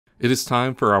It is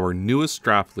time for our newest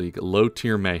draft league, Low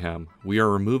Tier Mayhem. We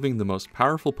are removing the most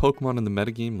powerful Pokemon in the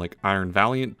metagame like Iron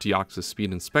Valiant, Deoxys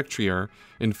Speed, and Spectrier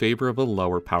in favor of a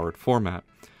lower powered format.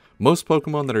 Most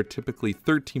Pokemon that are typically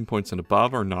 13 points and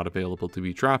above are not available to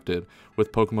be drafted,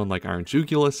 with Pokemon like Iron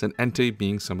Jugulus and Entei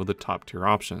being some of the top tier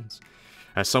options.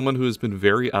 As someone who has been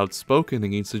very outspoken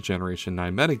against the Generation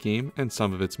 9 metagame and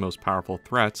some of its most powerful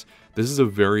threats, this is a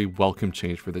very welcome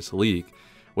change for this league.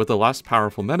 With a less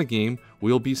powerful metagame,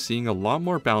 we'll be seeing a lot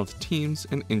more balanced teams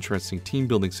and interesting team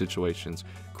building situations,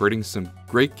 creating some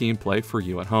great gameplay for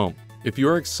you at home. If you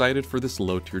are excited for this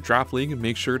low tier draft league,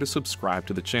 make sure to subscribe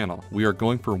to the channel. We are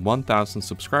going for 1,000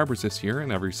 subscribers this year,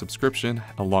 and every subscription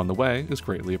along the way is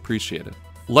greatly appreciated.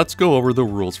 Let's go over the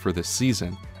rules for this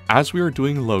season. As we are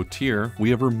doing low tier, we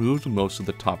have removed most of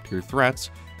the top tier threats,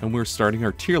 and we're starting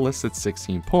our tier list at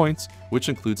 16 points, which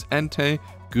includes Entei,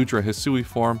 Gudra Hisui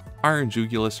form, Iron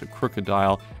Jugulus,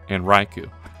 Crocodile, and Raikou.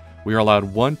 We are allowed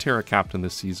one Terra Captain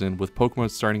this season, with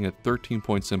Pokemon starting at 13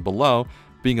 points and below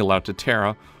being allowed to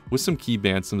Terra, with some key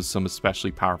bans and some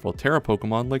especially powerful Terra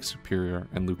Pokemon like Superior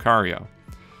and Lucario.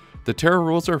 The Terra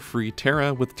rules are free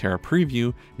Terra with Terra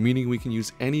Preview, meaning we can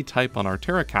use any type on our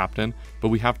Terra Captain, but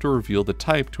we have to reveal the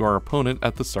type to our opponent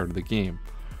at the start of the game.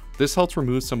 This helps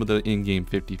remove some of the in-game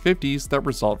 50-50s that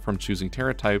result from choosing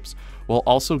Terra types, while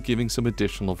also giving some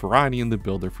additional variety in the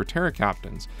builder for Terra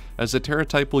Captains, as the Terra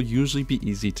type will usually be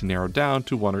easy to narrow down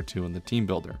to one or two in the team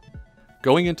builder.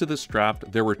 Going into this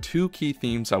draft, there were two key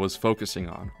themes I was focusing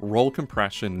on: role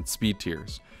compression and speed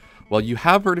tiers. While you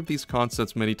have heard of these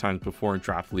concepts many times before in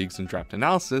draft leagues and draft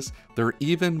analysis, they're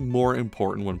even more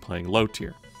important when playing low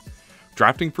tier.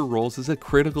 Drafting for roles is a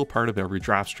critical part of every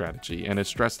draft strategy, and is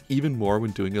stressed even more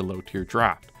when doing a low tier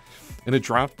draft. In a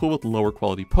draft pool with lower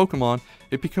quality Pokemon,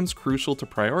 it becomes crucial to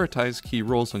prioritize key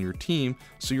roles on your team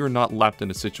so you're not left in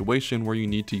a situation where you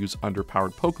need to use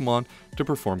underpowered Pokemon to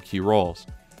perform key roles.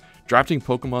 Drafting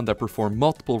Pokemon that perform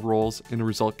multiple roles and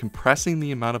result compressing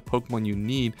the amount of Pokemon you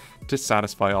need to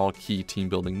satisfy all key team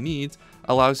building needs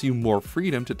allows you more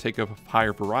freedom to take a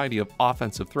higher variety of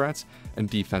offensive threats and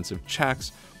defensive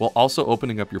checks, while also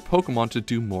opening up your Pokemon to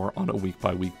do more on a week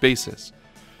by week basis.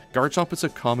 Garchomp is a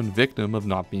common victim of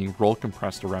not being role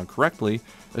compressed around correctly,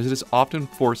 as it is often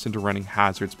forced into running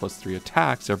hazards +3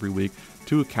 attacks every week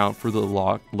to account for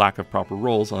the lack of proper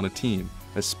roles on a team,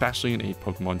 especially in 8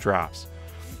 Pokemon drafts.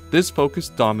 This focus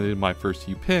dominated my first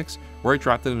few picks, where I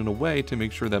drafted in a way to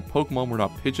make sure that Pokemon were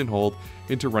not pigeonholed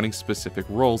into running specific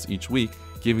roles each week,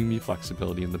 giving me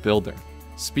flexibility in the builder.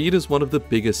 Speed is one of the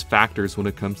biggest factors when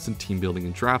it comes to team building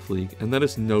in Draft League, and that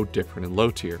is no different in low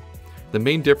tier. The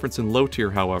main difference in low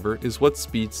tier, however, is what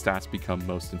speed stats become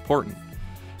most important.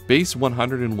 Base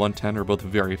 100 and 110 are both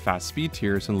very fast speed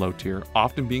tiers in low tier,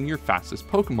 often being your fastest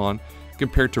Pokemon,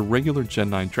 compared to regular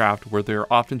Gen 9 draft where they are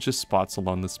often just spots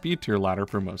along the speed tier ladder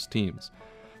for most teams.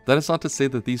 That is not to say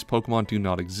that these Pokemon do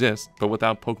not exist, but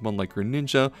without Pokemon like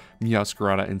Greninja,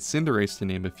 Meowscarada, and Cinderace to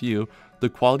name a few, the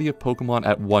quality of Pokemon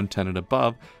at 110 and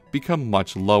above become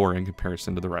much lower in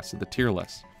comparison to the rest of the tier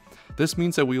list. This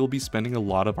means that we will be spending a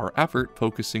lot of our effort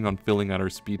focusing on filling out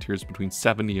our speed tiers between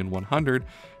 70 and 100,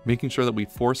 making sure that we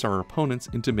force our opponents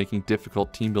into making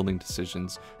difficult team building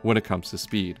decisions when it comes to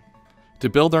speed. To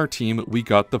build our team, we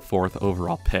got the 4th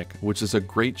overall pick, which is a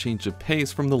great change of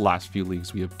pace from the last few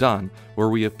leagues we have done, where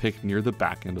we have picked near the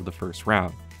back end of the first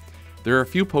round. There are a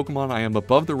few Pokemon I am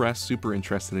above the rest super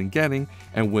interested in getting,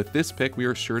 and with this pick we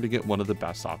are sure to get one of the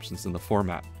best options in the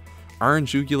format. Iron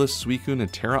Jugulus, Suicune,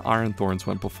 and Terra Iron Thorns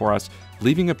went before us,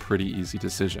 leaving a pretty easy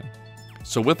decision.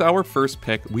 So with our first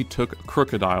pick, we took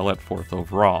Crocodile at 4th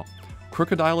overall.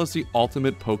 Crocodile is the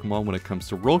ultimate Pokemon when it comes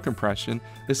to role compression,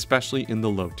 especially in the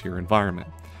low tier environment.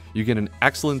 You get an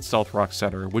excellent Stealth Rock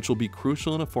setter, which will be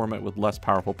crucial in a format with less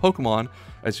powerful Pokemon,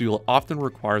 as you will often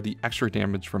require the extra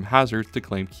damage from hazards to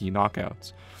claim key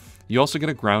knockouts. You also get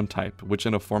a ground type, which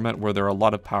in a format where there are a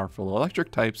lot of powerful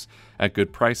electric types at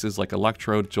good prices like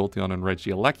Electrode, Jolteon, and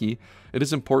Regieleki, it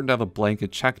is important to have a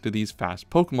blanket check to these fast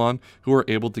Pokemon who are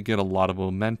able to get a lot of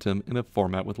momentum in a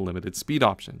format with limited speed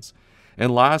options.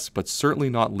 And last, but certainly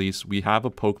not least, we have a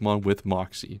Pokemon with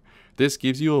Moxie. This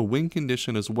gives you a win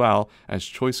condition as well, as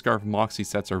Choice Scarf Moxie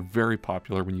sets are very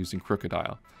popular when using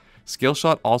Crocodile. Scale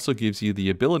Shot also gives you the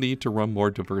ability to run more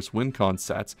diverse win con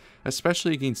sets,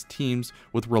 especially against teams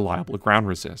with reliable ground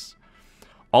resist.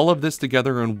 All of this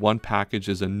together in one package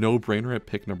is a no-brainer at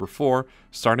pick number 4,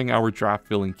 starting our draft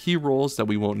filling key roles that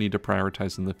we won't need to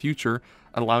prioritize in the future,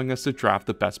 allowing us to draft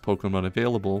the best Pokemon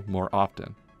available more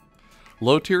often.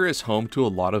 Low tier is home to a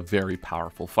lot of very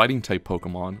powerful fighting type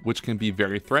Pokemon, which can be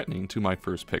very threatening to my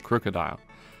first pick Crocodile.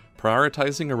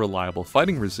 Prioritizing a reliable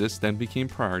fighting resist then became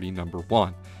priority number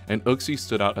 1, and Uxie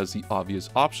stood out as the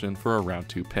obvious option for a round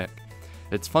 2 pick.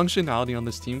 Its functionality on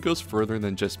this team goes further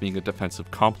than just being a defensive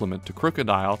complement to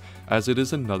Crocodile, as it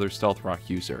is another Stealth Rock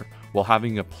user, while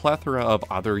having a plethora of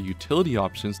other utility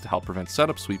options to help prevent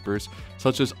setup sweepers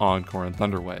such as Encore and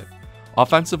Thunderwave.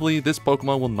 Offensively, this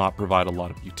Pokemon will not provide a lot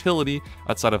of utility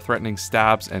outside of threatening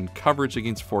stabs and coverage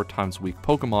against 4 times weak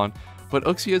Pokemon, but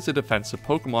Uxie as a defensive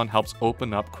Pokemon helps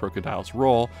open up Crocodile's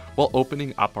role while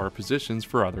opening up our positions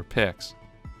for other picks.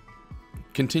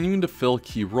 Continuing to fill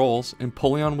key roles,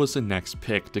 Empoleon was the next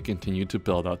pick to continue to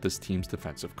build out this team's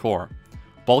defensive core.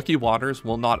 Bulky waters,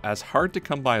 while not as hard to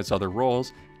come by as other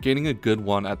roles, gaining a good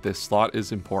one at this slot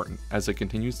is important as it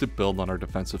continues to build on our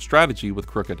defensive strategy with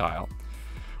Crocodile.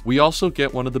 We also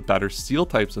get one of the better steel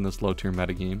types in this low tier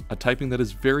metagame, a typing that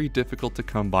is very difficult to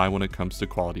come by when it comes to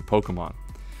quality Pokemon.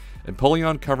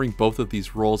 Empoleon covering both of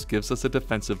these roles gives us a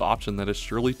defensive option that is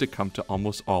surely to come to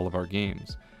almost all of our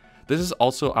games. This is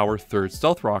also our third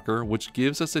Stealth Rocker, which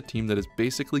gives us a team that is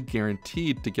basically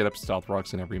guaranteed to get up Stealth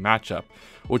Rocks in every matchup,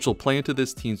 which will play into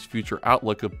this team's future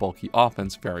outlook of bulky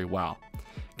offense very well.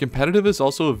 Competitive is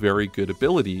also a very good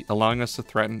ability, allowing us to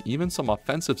threaten even some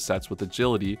offensive sets with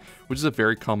agility, which is a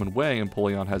very common way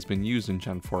Empoleon has been used in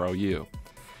Gen 4 OU.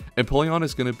 Empoleon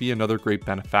is going to be another great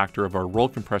benefactor of our role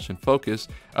compression focus,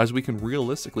 as we can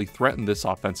realistically threaten this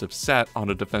offensive set on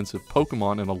a defensive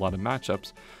Pokemon in a lot of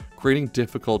matchups, creating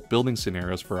difficult building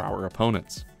scenarios for our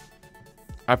opponents.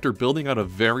 After building out a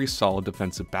very solid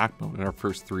defensive backbone in our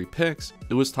first 3 picks,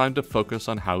 it was time to focus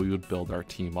on how we would build our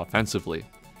team offensively.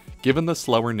 Given the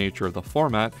slower nature of the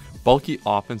format, bulky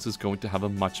offense is going to have a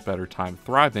much better time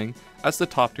thriving, as the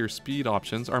top tier speed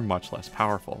options are much less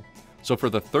powerful. So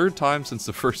for the 3rd time since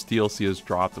the first DLC has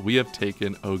dropped, we have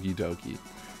taken Okidogi.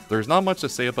 There's not much to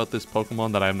say about this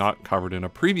Pokemon that I have not covered in a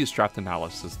previous draft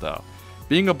analysis though.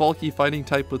 Being a bulky fighting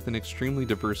type with an extremely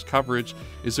diverse coverage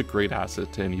is a great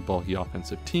asset to any bulky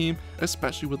offensive team,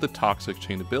 especially with the Toxic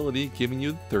Chain ability giving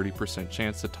you the 30%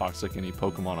 chance to Toxic any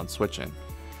Pokemon on switch-in.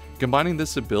 Combining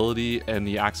this ability and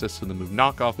the access to the move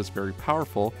knockoff is very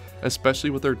powerful, especially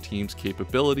with our team's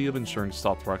capability of ensuring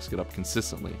Stealth Rocks get up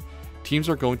consistently. Teams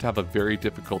are going to have a very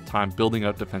difficult time building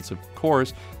out defensive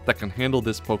cores that can handle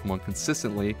this Pokemon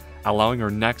consistently, allowing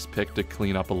our next pick to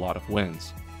clean up a lot of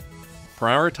wins.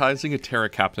 Prioritizing a Terra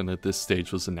Captain at this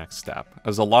stage was the next step,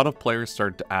 as a lot of players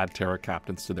started to add Terra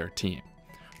Captains to their team.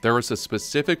 There was a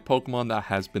specific Pokemon that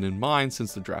has been in mind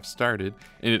since the draft started,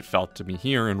 and it felt to me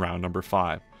here in round number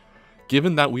 5.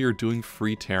 Given that we are doing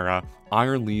free Terra,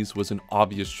 Iron Leaves was an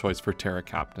obvious choice for Terra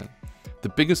Captain. The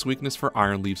biggest weakness for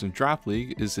Iron Leaves in Draft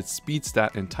League is its speed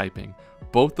stat and typing,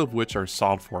 both of which are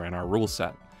solved for in our rule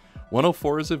set.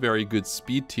 104 is a very good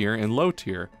speed tier and low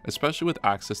tier, especially with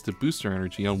access to booster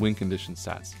energy on win condition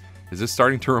stats. Is this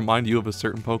starting to remind you of a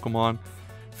certain Pokemon?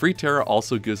 Free Terra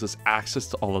also gives us access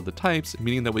to all of the types,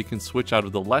 meaning that we can switch out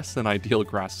of the less than ideal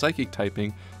Grass Psychic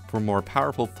typing for more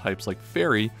powerful types like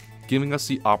Fairy, giving us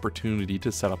the opportunity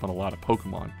to set up on a lot of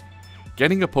Pokemon.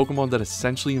 Getting a Pokemon that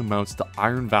essentially amounts to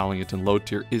Iron Valiant in low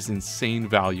tier is insane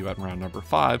value at round number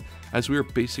 5, as we are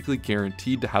basically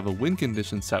guaranteed to have a win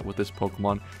condition set with this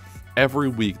Pokemon every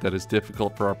week that is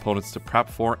difficult for our opponents to prep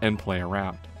for and play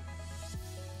around.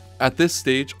 At this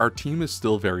stage, our team is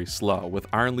still very slow, with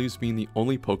Iron Leaves being the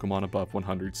only Pokemon above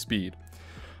 100 speed.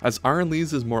 As Iron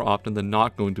Leaves is more often than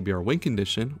not going to be our win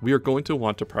condition, we are going to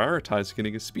want to prioritize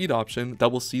getting a speed option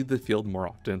that will see the field more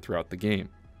often throughout the game.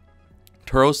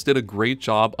 Tauros did a great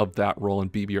job of that role in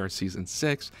BBR Season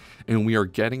 6, and we are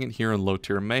getting it here in low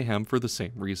tier Mayhem for the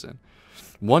same reason.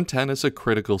 110 is a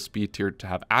critical speed tier to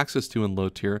have access to in low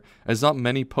tier, as not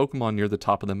many Pokemon near the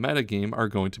top of the metagame are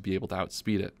going to be able to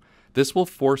outspeed it. This will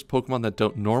force Pokemon that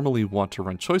don't normally want to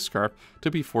run Choice Scarf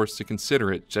to be forced to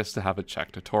consider it just to have a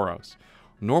check to Tauros.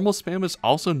 Normal spam is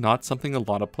also not something a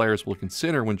lot of players will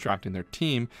consider when drafting their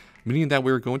team, meaning that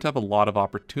we are going to have a lot of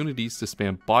opportunities to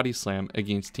spam Body Slam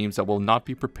against teams that will not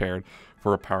be prepared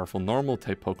for a powerful normal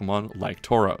type Pokemon like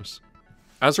Tauros.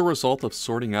 As a result of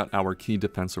sorting out our key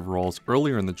defensive roles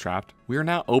earlier in the draft, we are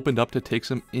now opened up to take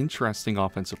some interesting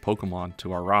offensive Pokemon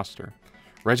to our roster.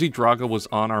 Regidrago was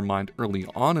on our mind early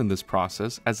on in this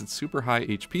process, as its super high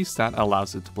HP stat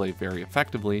allows it to play very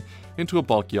effectively into a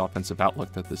bulky offensive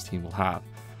outlook that this team will have.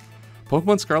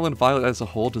 Pokemon Scarlet and Violet as a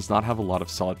whole does not have a lot of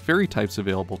solid fairy types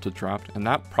available to draft, and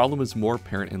that problem is more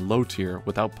apparent in low tier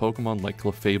without Pokemon like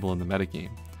Clefable in the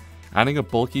metagame. Adding a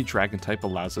bulky dragon type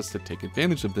allows us to take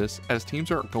advantage of this, as teams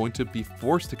are going to be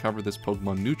forced to cover this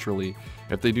Pokemon neutrally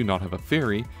if they do not have a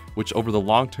fairy, which over the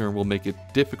long term will make it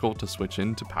difficult to switch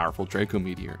into powerful Draco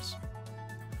Meteors.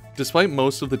 Despite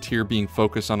most of the tier being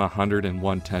focused on 100 and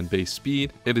 110 base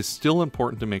speed, it is still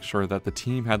important to make sure that the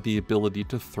team had the ability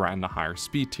to threaten a higher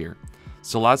speed tier.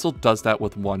 Salazzle does that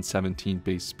with 117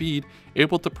 base speed,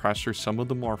 able to pressure some of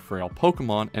the more frail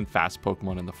Pokemon and fast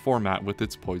Pokemon in the format with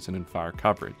its poison and fire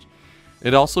coverage.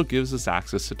 It also gives us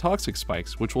access to Toxic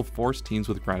Spikes, which will force teams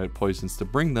with granted poisons to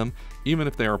bring them, even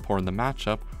if they are poor in the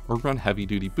matchup, or run heavy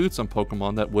duty boots on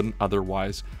Pokemon that wouldn't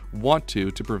otherwise want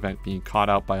to prevent being caught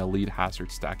out by a lead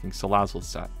hazard stacking Salazzle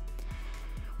set.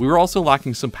 We were also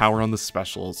lacking some power on the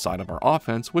special side of our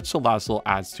offense, which Salazzle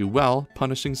adds to well,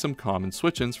 punishing some common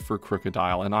switch-ins for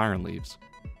Crocodile and Iron Leaves.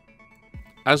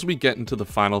 As we get into the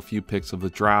final few picks of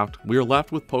the draft, we are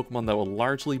left with Pokemon that will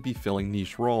largely be filling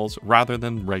niche roles rather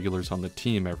than regulars on the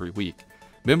team every week.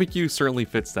 Mimikyu certainly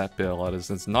fits that bill,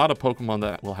 as it's not a Pokemon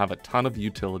that will have a ton of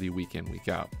utility week in, week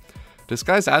out.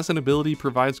 Disguise as an ability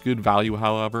provides good value,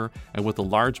 however, and with a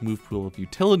large move pool of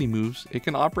utility moves, it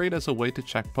can operate as a way to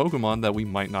check Pokemon that we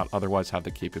might not otherwise have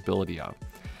the capability of.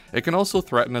 It can also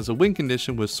threaten as a win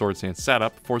condition with Sword Sand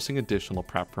setup, forcing additional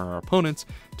prep for our opponents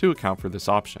to account for this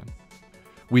option.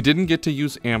 We didn't get to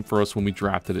use Ampharos when we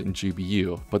drafted it in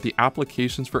GBU, but the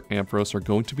applications for Ampharos are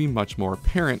going to be much more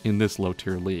apparent in this low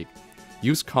tier league.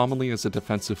 Used commonly as a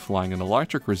defensive flying and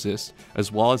electric resist,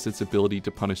 as well as its ability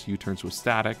to punish U-turns with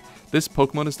static, this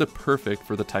Pokemon is the perfect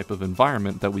for the type of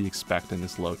environment that we expect in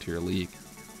this low tier league.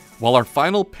 While our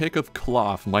final pick of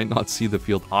Klawf might not see the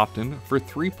field often, for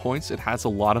 3 points it has a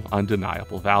lot of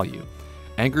undeniable value.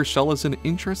 Anger Shell is an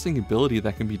interesting ability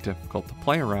that can be difficult to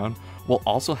play around, while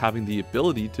also having the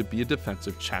ability to be a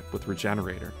defensive check with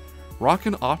Regenerator. Rock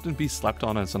can often be slept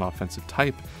on as an offensive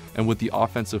type, and with the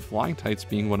offensive flying types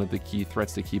being one of the key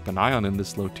threats to keep an eye on in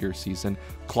this low tier season,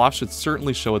 Klawf should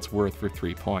certainly show its worth for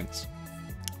 3 points.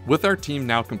 With our team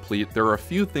now complete, there are a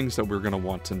few things that we're going to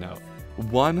want to note.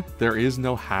 1. There is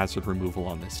no hazard removal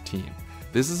on this team.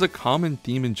 This is a common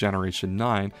theme in Generation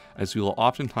 9, as we will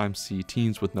oftentimes see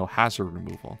teams with no hazard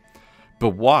removal.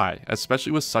 But why,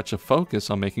 especially with such a focus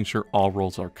on making sure all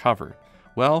roles are covered?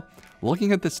 Well,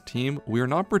 looking at this team, we are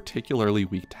not particularly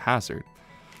weak to hazard.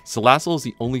 Salazzle is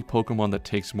the only Pokemon that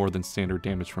takes more than standard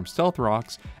damage from Stealth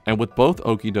Rocks, and with both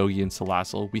Okidogi and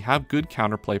Salazzle, we have good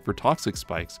counterplay for Toxic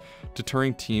Spikes,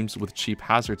 deterring teams with cheap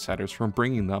hazard setters from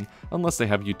bringing them unless they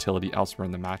have utility elsewhere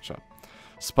in the matchup.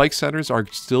 Spike setters are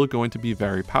still going to be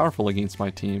very powerful against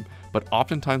my team, but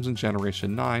oftentimes in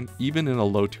Generation 9, even in a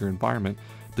low tier environment,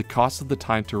 the cost of the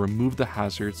time to remove the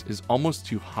hazards is almost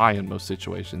too high in most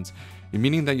situations,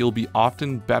 meaning that you'll be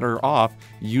often better off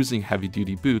using heavy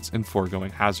duty boots and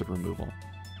foregoing hazard removal.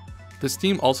 This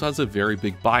team also has a very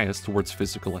big bias towards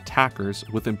physical attackers,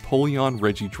 with Empoleon,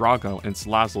 Regidrago, and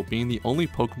Salazzle being the only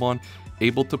Pokemon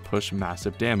able to push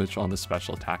massive damage on the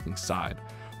special attacking side.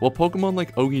 While Pokemon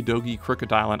like Okidogi,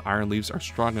 Crocodile, and Iron Leaves are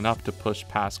strong enough to push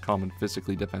past common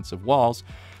physically defensive walls,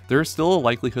 there is still a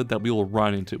likelihood that we will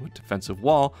run into a defensive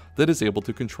wall that is able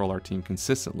to control our team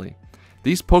consistently.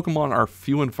 These Pokemon are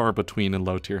few and far between in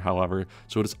low tier, however,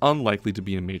 so it is unlikely to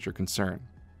be a major concern.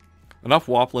 Enough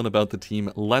waffling about the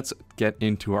team, let's get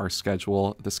into our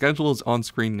schedule. The schedule is on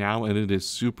screen now and it is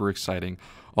super exciting.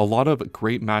 A lot of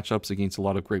great matchups against a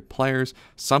lot of great players,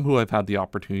 some who I've had the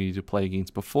opportunity to play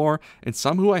against before, and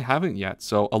some who I haven't yet,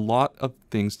 so a lot of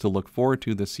things to look forward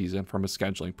to this season from a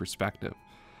scheduling perspective.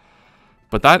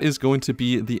 But that is going to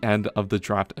be the end of the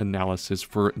draft analysis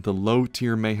for the Low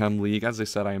Tier Mayhem League. As I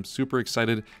said, I am super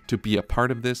excited to be a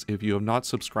part of this. If you have not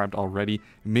subscribed already,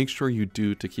 make sure you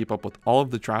do to keep up with all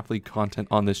of the Draft League content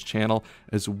on this channel,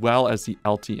 as well as the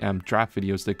LTM draft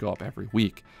videos that go up every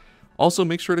week. Also,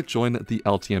 make sure to join the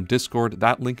LTM Discord.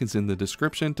 That link is in the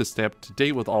description to stay up to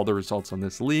date with all the results on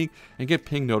this league and get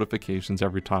ping notifications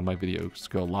every time my videos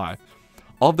go live.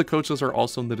 All of the coaches are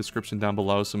also in the description down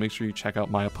below, so make sure you check out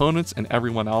my opponents and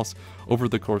everyone else over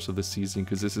the course of the season,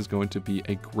 because this is going to be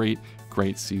a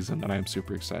great season that I am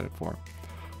super excited for.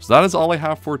 So that is all I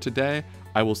have for today.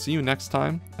 I will see you next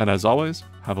time, and as always,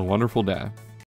 have a wonderful day.